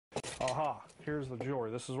aha, here's the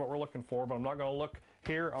jewelry. This is what we're looking for, but I'm not going to look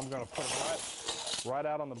here. I'm going to put it right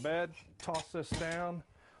out on the bed, toss this down,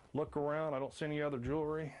 look around. I don't see any other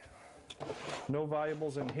jewelry. No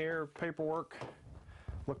valuables in here, paperwork.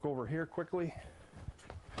 Look over here quickly.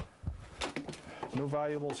 No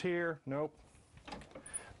valuables here, nope.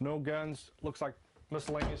 No guns, looks like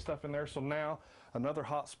miscellaneous stuff in there. So now another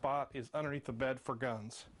hot spot is underneath the bed for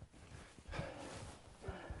guns.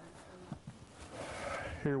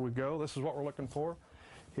 Here we go, this is what we're looking for.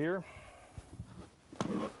 Here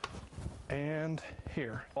and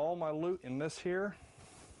here. All my loot in this here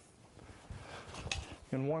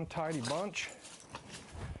in one tidy bunch.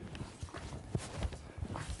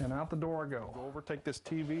 And out the door I go. Go over, take this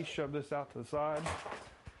TV, shove this out to the side.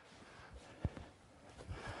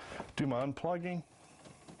 Do my unplugging.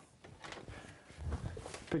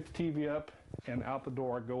 Pick the TV up, and out the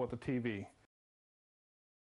door I go with the TV.